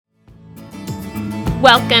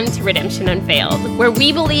Welcome to Redemption Unveiled, where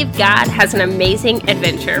we believe God has an amazing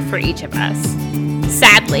adventure for each of us.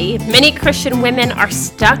 Sadly, many Christian women are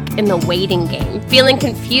stuck in the waiting game, feeling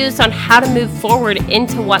confused on how to move forward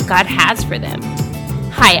into what God has for them.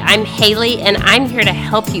 Hi, I'm Haley, and I'm here to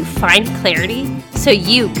help you find clarity so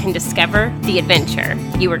you can discover the adventure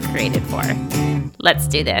you were created for. Let's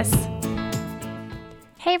do this.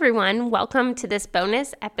 Hey everyone, welcome to this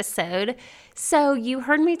bonus episode. So you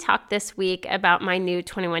heard me talk this week about my new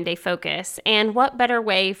 21-day focus, and what better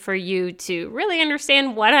way for you to really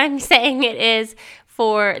understand what I'm saying it is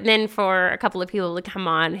than for a couple of people to come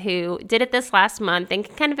on who did it this last month and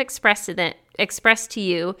can kind of express to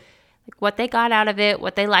you like what they got out of it,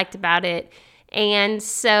 what they liked about it. And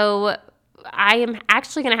so I am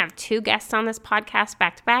actually going to have two guests on this podcast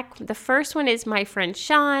back to back. The first one is my friend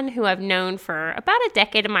Sean, who I've known for about a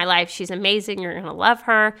decade of my life. She's amazing. You're going to love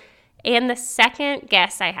her. And the second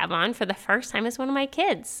guest I have on for the first time is one of my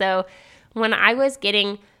kids. So when I was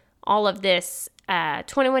getting all of this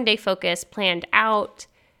 21-day focus planned out,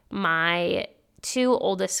 my two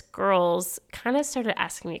oldest girls kind of started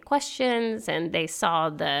asking me questions, and they saw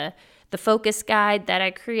the focus guide that I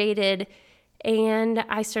created, and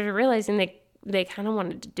I started realizing they kind of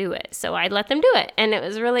wanted to do it. So I let them do it, and it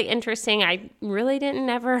was really interesting. I really didn't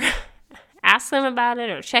ever ask them about it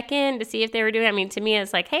or check in to see if they were doing it. I mean, to me,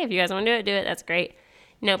 it's like, hey, if you guys want to do it, that's great.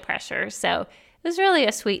 No pressure. So it was really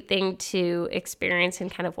a sweet thing to experience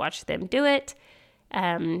and kind of watch them do it.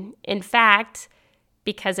 In fact,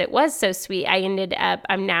 because it was so sweet,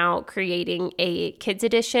 I'm now creating a kids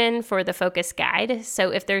edition for the focus guide. So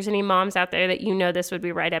if there's any moms out there that you know this would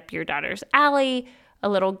be right up your daughter's alley, a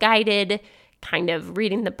little guided kind of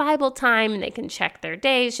reading the Bible time, and they can check their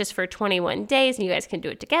days just for 21 days, and you guys can do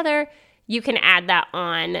it together. You can add that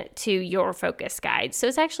on to your focus guide. So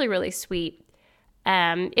it's actually really sweet.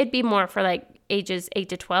 It'd be more for like ages 8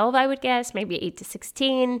 to 12, I would guess, maybe 8 to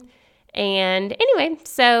 16. And anyway,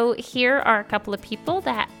 so here are a couple of people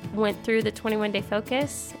that went through the 21-day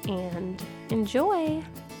focus, and enjoy.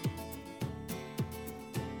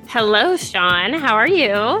 Hello, Sean. How are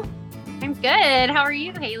you? I'm good. How are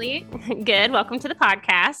you, Haley? Good. Welcome to the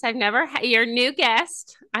podcast. You're a new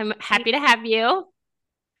guest. I'm happy to have you.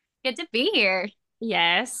 Good to be here.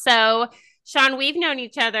 Yes. So, Sean, we've known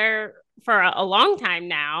each other for a long time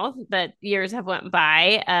now. The years have went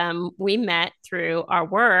by. We met through our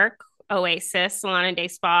work, Oasis Salon and Day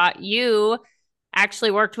Spa. You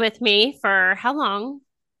actually worked with me for how long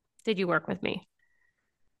did you work with me?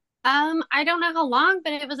 I don't know how long,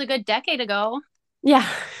 but it was a good decade ago. Yeah,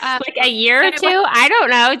 like a year or two. I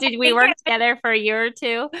don't know. Did we work together for a year or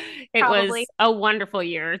two? It Probably. Was a wonderful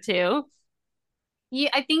year or two.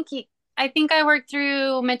 Yeah, I think I worked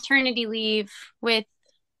through maternity leave with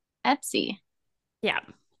Epsi. Yeah,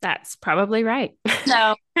 that's probably right.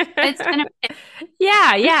 So it's kind of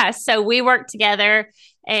yeah. So we worked together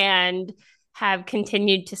and have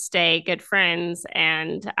continued to stay good friends,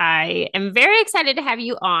 and I am very excited to have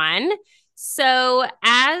you on. So,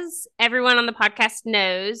 as everyone on the podcast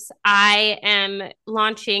knows, I am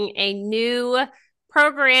launching a new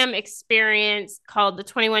program experience called the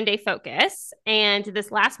 21-day focus. And this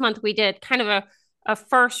last month we did kind of a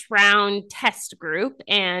first round test group,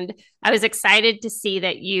 and I was excited to see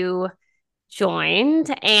that you joined.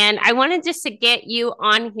 And I wanted just to get you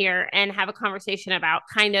on here and have a conversation about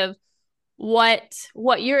kind of what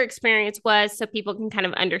your experience was, so people can kind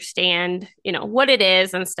of understand, what it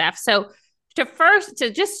is and stuff. So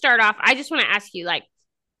to just start off, I just want to ask you, like,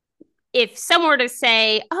 if someone were to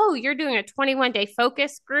say, oh, you're doing a 21-day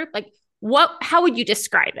focus group, like how would you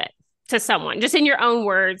describe it to someone, just in your own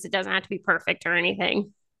words? It doesn't have to be perfect or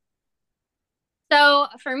anything. So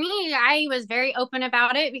for me, I was very open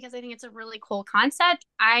about it because I think it's a really cool concept.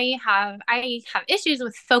 I have issues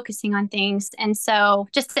with focusing on things. And so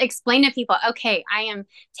just to explain to people, okay, I am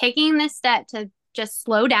taking this step to just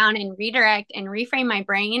slow down and redirect and reframe my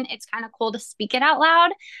brain. It's kind of cool to speak it out loud.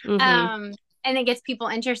 Mm-hmm. And it gets people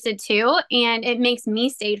interested too. And it makes me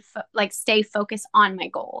stay focused on my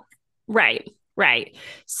goal. Right.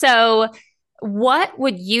 So what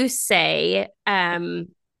would you say,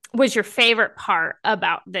 was your favorite part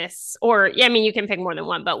about this? Or, I mean, you can pick more than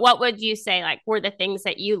one, but what would you say, like, were the things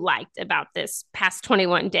that you liked about this past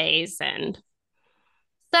 21 days? And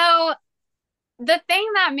so the thing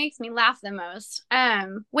that makes me laugh the most,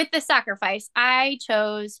 with the sacrifice, I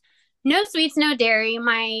chose no sweets, no dairy.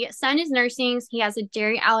 My son is nursing. He has a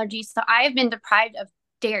dairy allergy. So I have been deprived of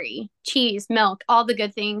dairy, cheese, milk, all the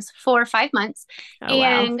good things for 5 months.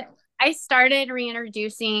 And wow. I started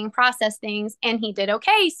reintroducing processed things, and he did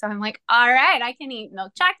okay. So I'm like, all right, I can eat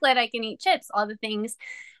milk chocolate. I can eat chips, all the things.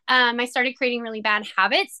 I started creating really bad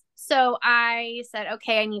habits. So I said,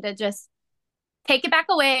 okay, I need to just take it back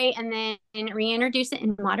away and then reintroduce it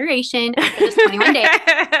in moderation after this 21 days.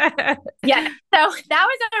 Yeah. So that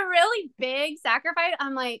was a really big sacrifice.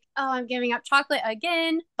 I'm like, oh, I'm giving up chocolate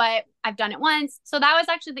again, but I've done it once. So that was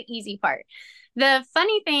actually the easy part. The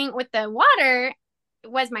funny thing with the water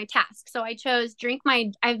was my task. So I chose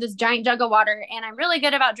I have this giant jug of water and I'm really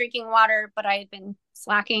good about drinking water, but I had been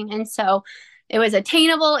slacking. And so it was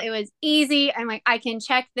attainable. It was easy. I'm like, I can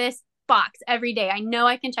check this box every day. I know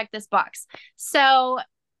I can check this box. So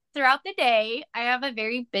throughout the day, I have a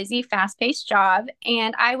very busy, fast paced job,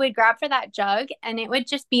 and I would grab for that jug and it would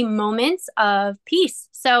just be moments of peace.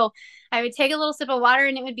 So I would take a little sip of water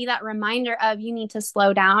and it would be that reminder of you need to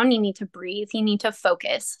slow down, you need to breathe, you need to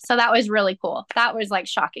focus. So that was really cool. That was like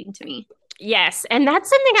shocking to me. Yes. And that's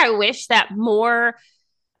something I wish that more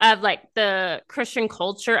of like the Christian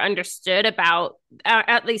culture understood about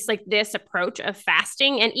at least like this approach of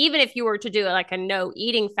fasting. And even if you were to do like a no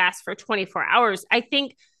eating fast for 24 hours, I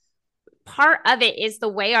think part of it is the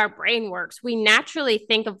way our brain works. We naturally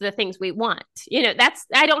think of the things we want.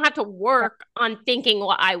 I don't have to work on thinking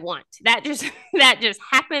what I want. That just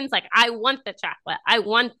happens. Like I want the chocolate. I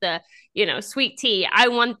want the, sweet tea. I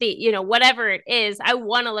want the, whatever it is. I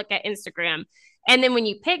want to look at Instagram. And then when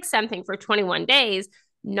you pick something for 21 days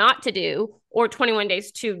not to do, or 21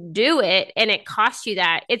 days to do it, and it costs you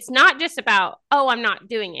that, it's not just about, oh, I'm not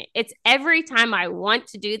doing it. It's every time I want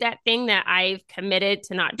to do that thing that I've committed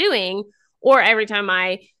to not doing, or every time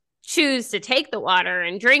I choose to take the water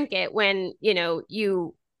and drink it, when,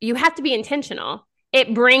 you have to be intentional.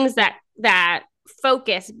 It brings that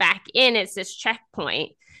focus back in. It's this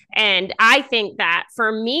checkpoint. And I think that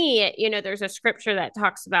for me, there's a scripture that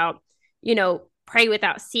talks about, pray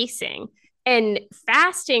without ceasing. And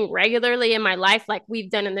fasting regularly in my life, like we've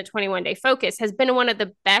done in the 21 day focus, has been one of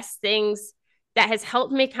the best things that has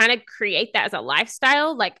helped me kind of create that as a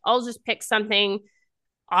lifestyle. Like I'll just pick something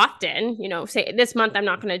often, say this month, I'm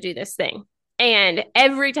not going to do this thing. And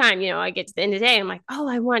every time, I get to the end of the day, I'm like, oh,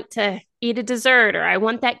 I want to eat a dessert, or I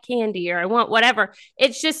want that candy, or I want whatever.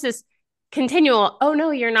 It's just this continual, oh no,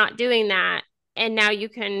 you're not doing that. And now you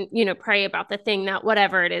can, pray about the thing that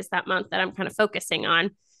whatever it is that month that I'm kind of focusing on.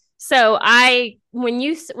 So when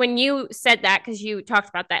you said that, because you talked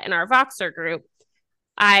about that in our Voxer group,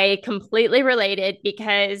 I completely related,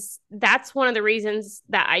 because that's one of the reasons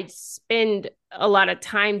that I spend a lot of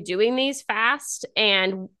time doing these fasts.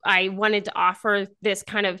 And I wanted to offer this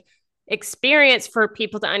kind of experience for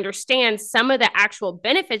people to understand some of the actual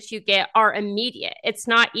benefits you get are immediate. It's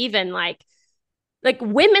not even like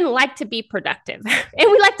women like to be productive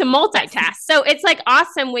and we like to multitask. So it's like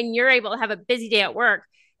awesome when you're able to have a busy day at work,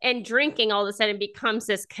 and drinking all of a sudden becomes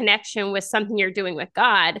this connection with something you're doing with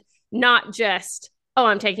God, not just, oh,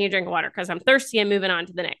 I'm taking a drink of water because I'm thirsty and moving on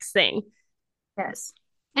to the next thing. Yes.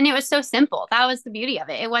 And it was so simple. That was the beauty of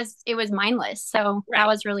it. It was mindless. So That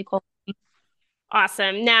was really cool.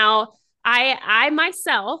 Awesome. Now, I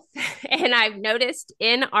myself, and I've noticed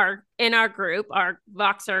in our group, our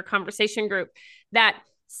Voxer conversation group, that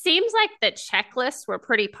seems like the checklists were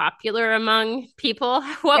pretty popular among people.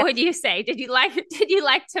 What would you say? Did you like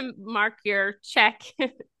to mark your check?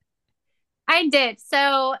 I did.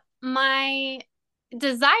 So my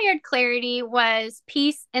desired clarity was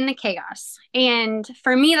peace in the chaos. And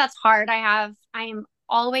for me, that's hard. I'm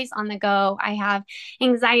always on the go. I have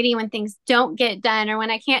anxiety when things don't get done or when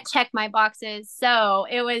I can't check my boxes. So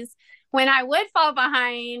it was when I would fall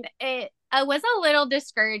behind, it was a little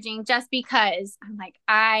discouraging, just because I'm like,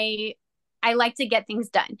 I like to get things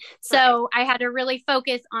done. So I had to really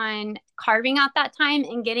focus on carving out that time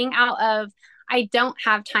and getting out of, I don't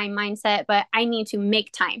have time mindset, but I need to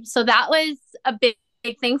make time. So that was a big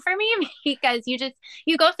thing for me, because you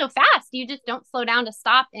go so fast. You just don't slow down to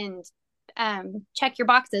stop and check your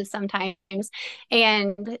boxes sometimes.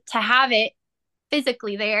 And to have it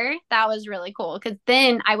physically there, that was really cool, because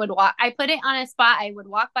then I put it on a spot. I would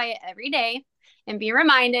walk by it every day and be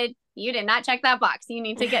reminded, you did not check that box. You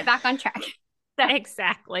need to get back on track.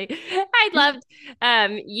 Exactly. I loved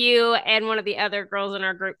you and one of the other girls in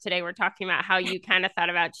our group today were talking about how you kind of thought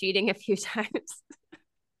about cheating a few times.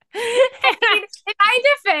 In my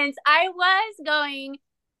defense, I was going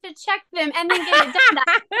to check them and then get it done.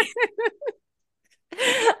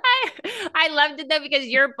 I loved it though, because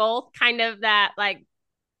you're both kind of that like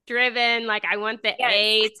driven, like I want the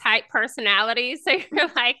A type personality. So you're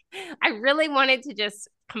like, I really wanted to just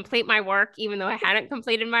complete my work, even though I hadn't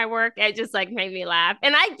completed my work. It just like made me laugh.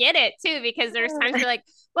 And I get it too, because there's times you're like,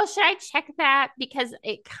 well, should I check that? Because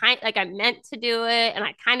it kind like I meant to do it and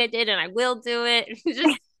I kind of did and I will do it.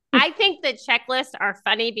 Just I think the checklists are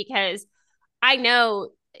funny because I know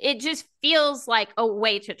it just feels like a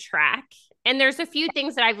way to track. And there's a few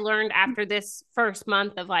things that I've learned after this first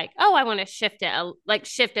month of like, oh, I want to shift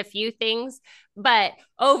a few things. But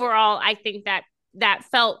overall, I think that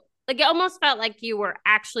felt like it almost felt like you were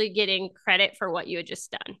actually getting credit for what you had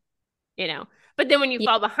just done, you know. But then when you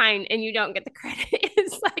Yeah, fall behind and you don't get the credit,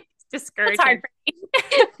 it's like it's hard discouraging.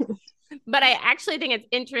 for me. But I actually think it's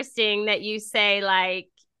interesting that you say like,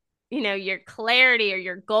 you know, your clarity or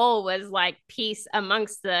your goal was like peace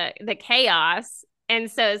amongst the chaos. And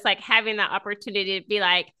so it's like having that opportunity to be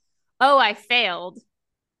like, oh, I failed.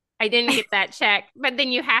 I didn't get that check. But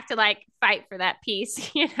then you have to like fight for that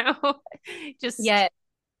peace, you know? Just Yeah.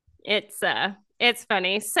 it's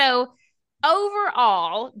funny. So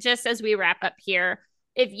overall, just as we wrap up here,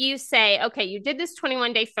 if you say, okay, you did this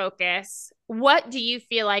 21-day focus, what do you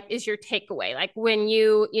feel like is your takeaway? Like when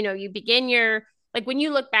you begin your, like when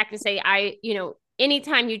you look back and say,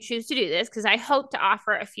 anytime you choose to do this, because I hope to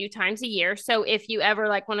offer a few times a year. So if you ever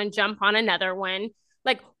like want to jump on another one,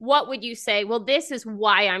 like what would you say? Well, this is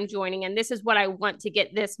why I'm joining and this is what I want to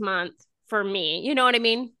get this month for me. You know what I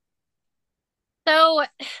mean? So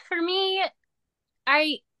for me,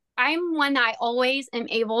 I I'm one that I always am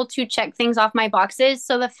able to check things off my boxes.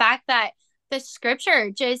 So the fact that the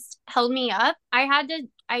scripture just held me up,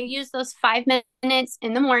 I used those 5 minutes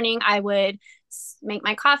in the morning. I would make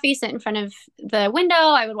my coffee, sit in front of the window.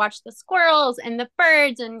 I would watch the squirrels and the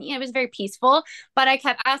birds, and it was very peaceful. But I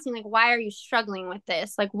kept asking, like, why are you struggling with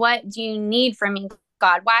this? Like, what do you need from me,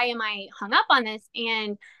 God? Why am I hung up on this?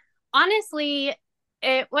 And honestly,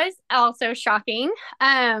 it was also shocking.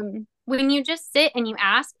 When you just sit and you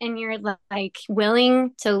ask and you're like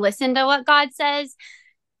willing to listen to what God says,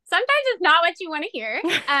 sometimes it's not what you want to hear.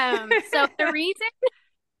 So the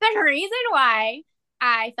reason why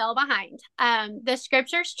I fell behind, the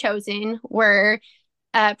scriptures chosen were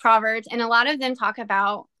Proverbs, and a lot of them talk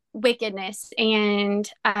about wickedness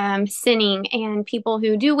and sinning and people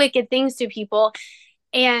who do wicked things to people.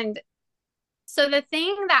 And so the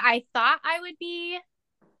thing that I thought I would be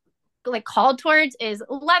like called towards is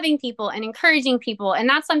loving people and encouraging people, and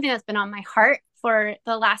that's something that's been on my heart for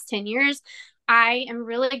the last 10 years. I am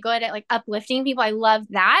really good at like uplifting people. I love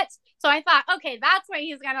that. So I thought, okay, that's what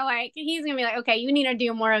he's gonna be like, okay, you need to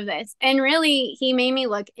do more of this. And really he made me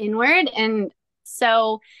look inward, and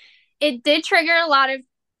so it did trigger a lot of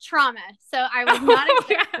trauma. So I was not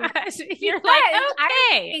gosh. You're like,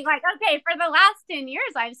 okay. Okay, for the last 10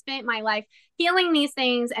 years, I've spent my life healing these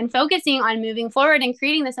things and focusing on moving forward and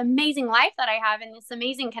creating this amazing life that I have and this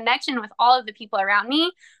amazing connection with all of the people around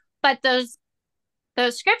me. But those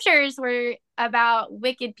scriptures were about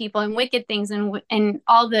wicked people and wicked things and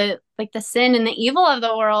all the like the sin and the evil of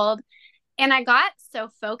the world. And I got so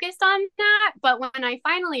focused on that. But when I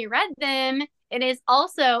finally read them, it is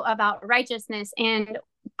also about righteousness and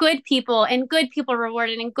good people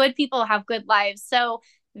rewarded and good people have good lives. So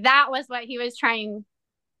that was what he was trying,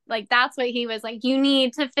 like that's what he was like, you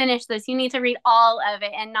need to finish this, you need to read all of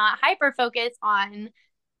it and not hyper focus on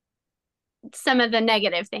some of the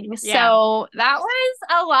negative things. Yeah. So that was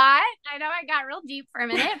a lot. I know I got real deep for a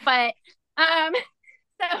minute, but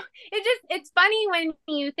so it's funny when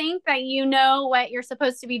you think that you know what you're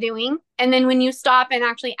supposed to be doing, and then when you stop and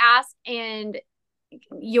actually ask and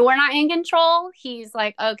you're not in control, he's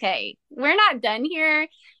like, okay, we're not done here.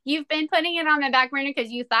 You've been putting it on the back burner because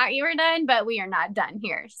you thought you were done, but we are not done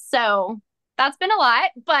here. So that's been a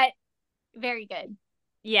lot, but very good.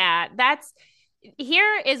 Yeah,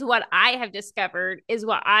 here is what I have discovered is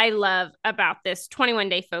what I love about this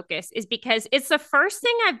 21-day focus is because it's the first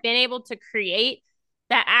thing I've been able to create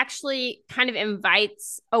that actually kind of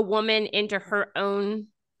invites a woman into her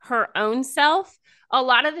own self. A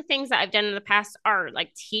lot of the things that I've done in the past are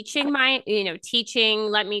like teaching, let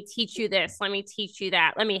me teach you this, let me teach you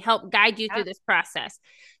that, let me help guide you through this process.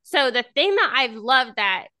 So the thing that I've loved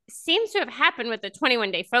that seems to have happened with the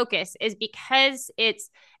 21-day focus is because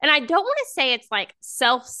and I don't want to say it's like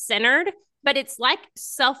self-centered, but it's like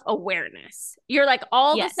self-awareness. You're like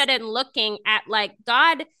all of a sudden looking at like,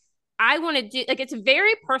 God, I want to do, like, it's a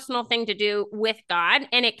very personal thing to do with God.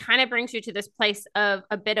 And it kind of brings you to this place of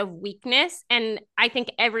a bit of weakness. And I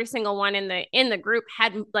think every single one in the group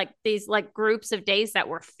had like these like groups of days that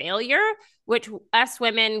were failure, which us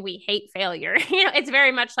women, we hate failure. It's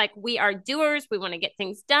very much like we are doers. We want to get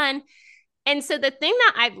things done. And so the thing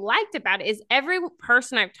that I've liked about it is every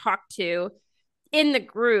person I've talked to in the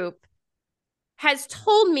group has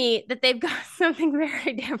told me that they've got something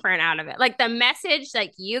very different out of it. Like the message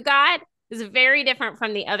like you got is very different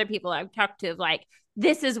from the other people I've talked to of like,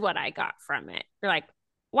 this is what I got from it. You're like,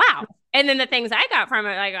 wow, And then the things I got from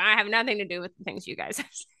it, like, I have nothing to do with the things you guys have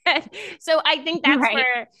said. So I think that's Right.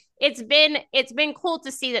 where it's been cool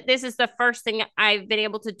to see that this is the first thing I've been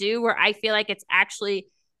able to do where I feel like it's actually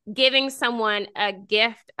giving someone a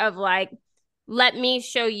gift of like, let me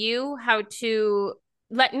show you how to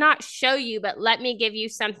not show you, but let me give you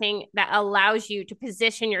something that allows you to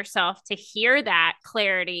position yourself to hear that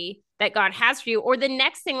clarity that God has for you. Or the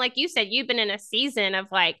next thing, like you said, you've been in a season of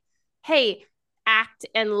like, hey, act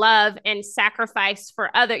and love and sacrifice for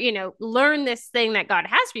other, learn this thing that God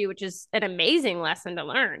has for you, which is an amazing lesson to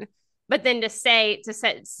learn. But then to sit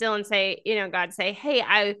still and say, God say, hey,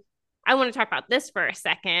 I want to talk about this for a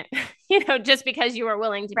second, just because you are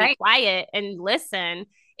willing to be quiet and listen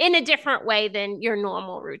in a different way than your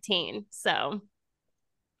normal routine. So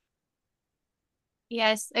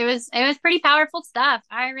Yes, it was pretty powerful stuff.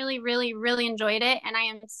 I really, really, really enjoyed it. And I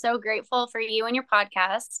am so grateful for you and your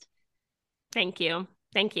podcast. Thank you.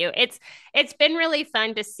 Thank you. It's been really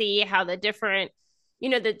fun to see how the different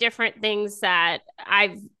things that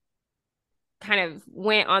I've kind of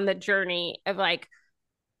went on the journey of like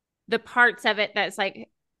the parts of it that's like,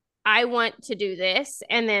 I want to do this.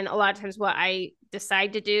 And then a lot of times what I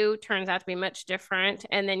decide to do turns out to be much different.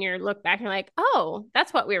 And then you look back and you're like, oh,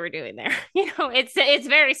 that's what we were doing there. It's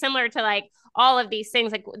very similar to like all of these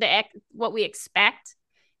things, like what we expect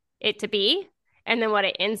it to be. And then what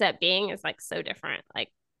it ends up being is like so different,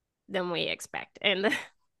 like than we expect. And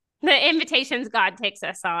the invitations God takes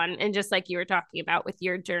us on. And just like you were talking about with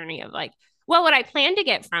your journey of like, well, what I planned to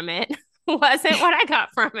get from it wasn't what I got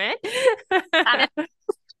from it.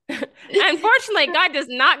 Unfortunately, God does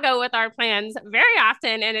not go with our plans very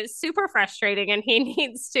often, and it's super frustrating. And He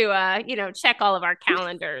needs to, check all of our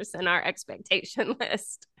calendars and our expectation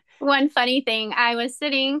list. One funny thing, I was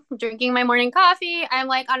sitting drinking my morning coffee. I'm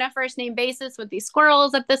like on a first name basis with these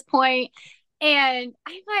squirrels at this point, and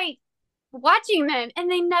I'm like watching them,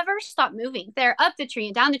 and they never stop moving. They're up the tree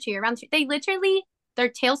and down the tree, around the tree. They literally, their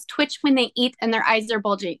tails twitch when they eat and their eyes are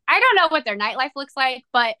bulging. I don't know what their nightlife looks like,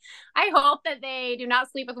 but I hope that they do not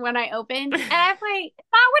sleep with one eye open. And I'm like, it's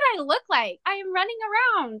not what I look like. I am running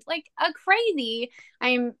around like a crazy.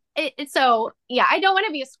 So yeah, I don't want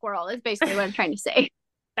to be a squirrel is basically what I'm trying to say.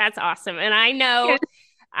 That's awesome. And I know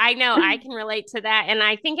I can relate to that. And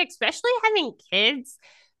I think especially having kids,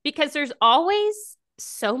 because there's always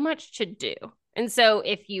so much to do. And so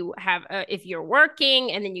if you're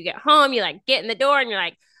working and then you get home, you like get in the door and you're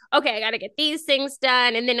like, okay, I got to get these things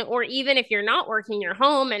done. And then, or even if you're not working, you're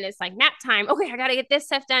home and it's like nap time. Okay, I got to get this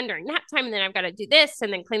stuff done during nap time. And then I've got to do this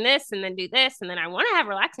and then clean this and then do this. And then I want to have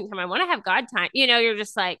relaxing time. I want to have God time. You're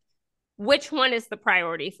just like, which one is the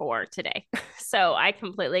priority for today? So I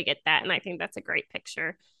completely get that. And I think that's a great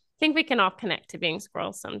picture. I think we can all connect to being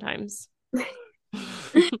squirrels sometimes.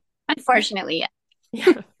 Unfortunately,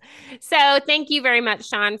 yeah. So thank you very much,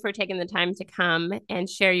 Sean, for taking the time to come and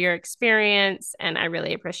share your experience. And I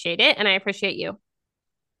really appreciate it. And I appreciate you.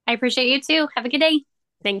 I appreciate you too. Have a good day.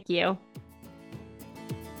 Thank you.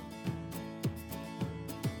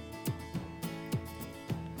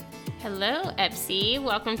 Hello, Epsi.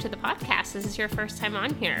 Welcome to the podcast. This is your first time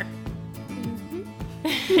on here.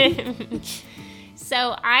 Mm-hmm.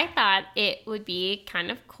 So I thought it would be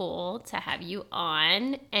kind of cool to have you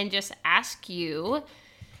on and just ask you,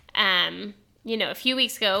 a few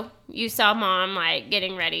weeks ago, you saw Mom like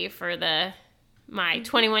getting ready for my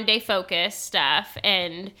 21-day focus stuff,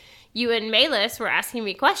 and you and Malis were asking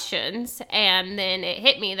me questions, and then it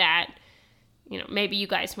hit me that, maybe you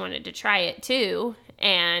guys wanted to try it too.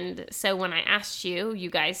 And so when I asked you, you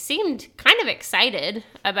guys seemed kind of excited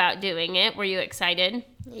about doing it. Were you excited?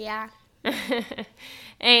 Yeah.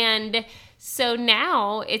 And so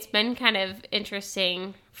now it's been kind of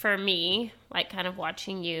interesting for me, like kind of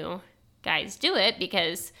watching you guys do it,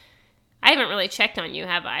 because I haven't really checked on you,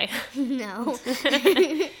 have I? No.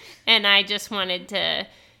 And I just wanted to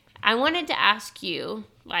ask you,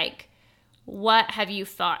 like, what have you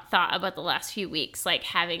thought about the last few weeks, like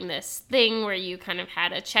having this thing where you kind of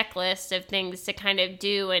had a checklist of things to kind of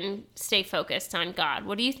do and stay focused on God?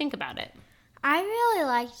 What do you think about it? I really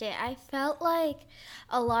liked it. I felt like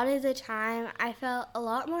a lot of the time I felt a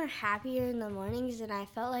lot more happier in the mornings, and I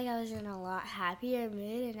felt like I was in a lot happier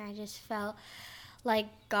mood, and I just felt like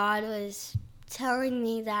God was telling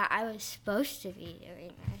me that I was supposed to be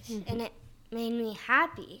doing this, and it made me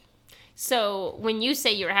happy. So when you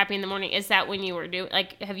say you were happy in the morning, is that when you were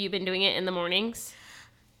have you been doing it in the mornings?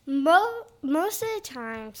 Most of the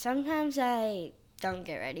time. Sometimes I don't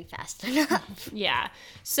get ready fast enough. Yeah.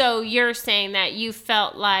 So you're saying that you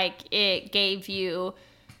felt like it gave you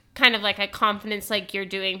kind of like a confidence, like you're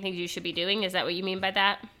doing things you should be doing. Is that what you mean by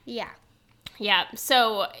that? Yeah. Yeah.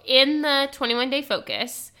 So in the 21-day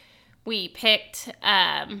focus, we picked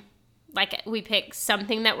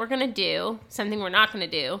something that we're going to do, something we're not going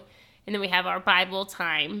to do, and then we have our Bible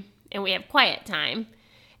time, and we have quiet time.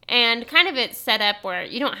 And kind of it's set up where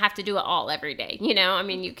you don't have to do it all every day, you know? I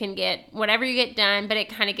mean, you can get whatever you get done, but it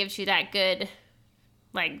kind of gives you that good,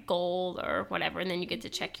 like, goal or whatever, and then you get to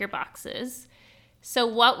check your boxes. So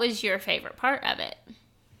what was your favorite part of it?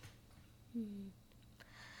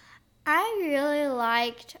 I really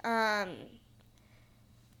liked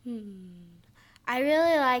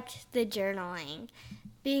the journaling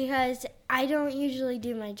because I don't usually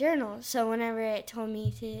do my journal. So whenever I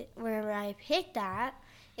picked that,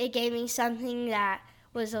 it gave me something that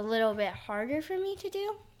was a little bit harder for me to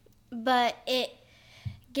do, but it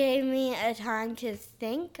gave me a time to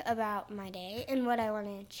think about my day and what I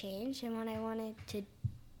wanted to change and what I wanted to,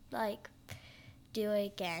 like, do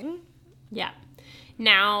again. Yeah.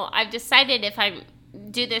 Now, I've decided if I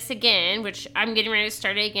do this again, which I'm getting ready to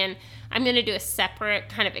start it again, I'm going to do a separate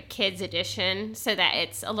kind of a kids edition so that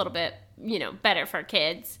it's a little bit, you know, better for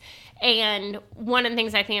kids. And one of the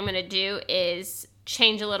things I think I'm going to do is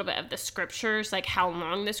change a little bit of the scriptures, like how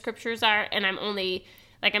long the scriptures are, and I'm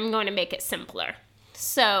going to make it simpler.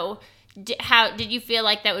 So did you feel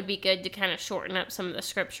like that would be good to kind of shorten up some of the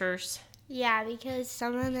scriptures? Yeah, because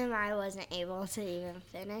some of them I wasn't able to even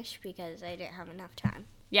finish because I didn't have enough time.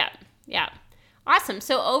 Yeah. Awesome.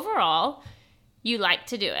 So overall, you like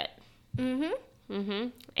to do it. Mm-hmm.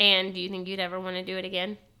 And do you think you'd ever want to do it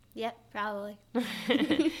again? Yep, probably.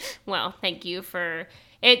 Well, thank you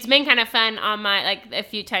it's been kind of fun on my, like, a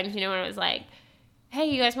few times, you know, when it was like, hey,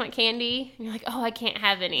 you guys want candy? And you're like, oh, I can't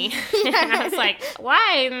have any. And I was like,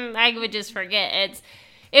 why? And I would just forget.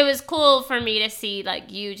 It was cool for me to see,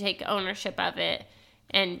 like, you take ownership of it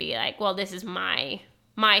and be like, well, this is my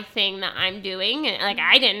thing that I'm doing. And, like,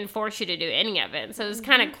 I didn't force you to do any of it. So it was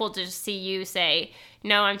kind of cool to just see you say,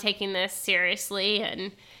 no, I'm taking this seriously.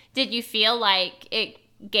 And did you feel like it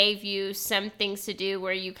gave you some things to do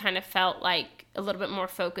where you kind of felt like a little bit more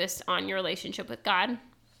focused on your relationship with God?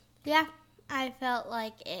 Yeah, I felt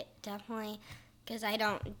like it definitely, because I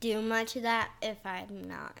don't do much of that if I'm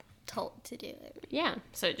not told to do it. Yeah,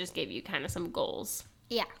 so it just gave you kind of some goals.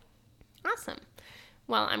 Yeah. Awesome.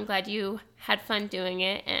 Well, I'm glad you had fun doing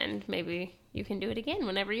it, and maybe you can do it again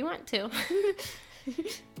whenever you want to.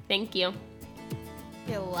 Thank you.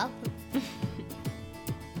 You're welcome.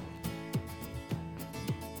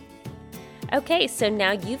 Okay, so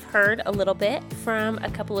now you've heard a little bit from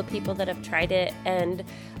a couple of people that have tried it, and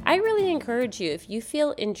I really encourage you, if you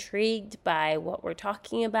feel intrigued by what we're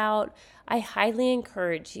talking about, I highly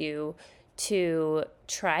encourage you to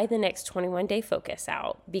try the next 21-day focus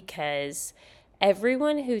out, because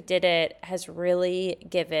everyone who did it has really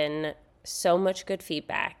given so much good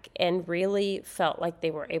feedback and really felt like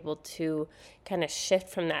they were able to kind of shift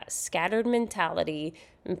from that scattered mentality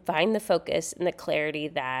and find the focus and the clarity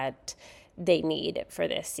that they need for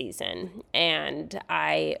this season. And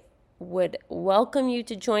I would welcome you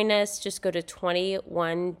to join us. Just go to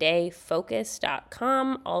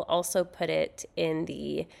 21dayfocus.com. I'll also put it in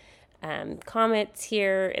the comments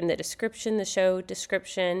here in the description, the show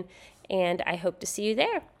description, and I hope to see you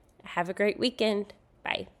there. Have a great weekend.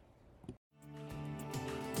 Bye.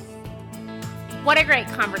 What a great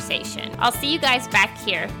conversation. I'll see you guys back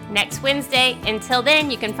here next Wednesday. Until then,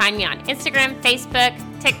 you can find me on Instagram, Facebook,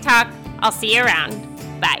 TikTok. I'll see you around.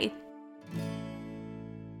 Bye.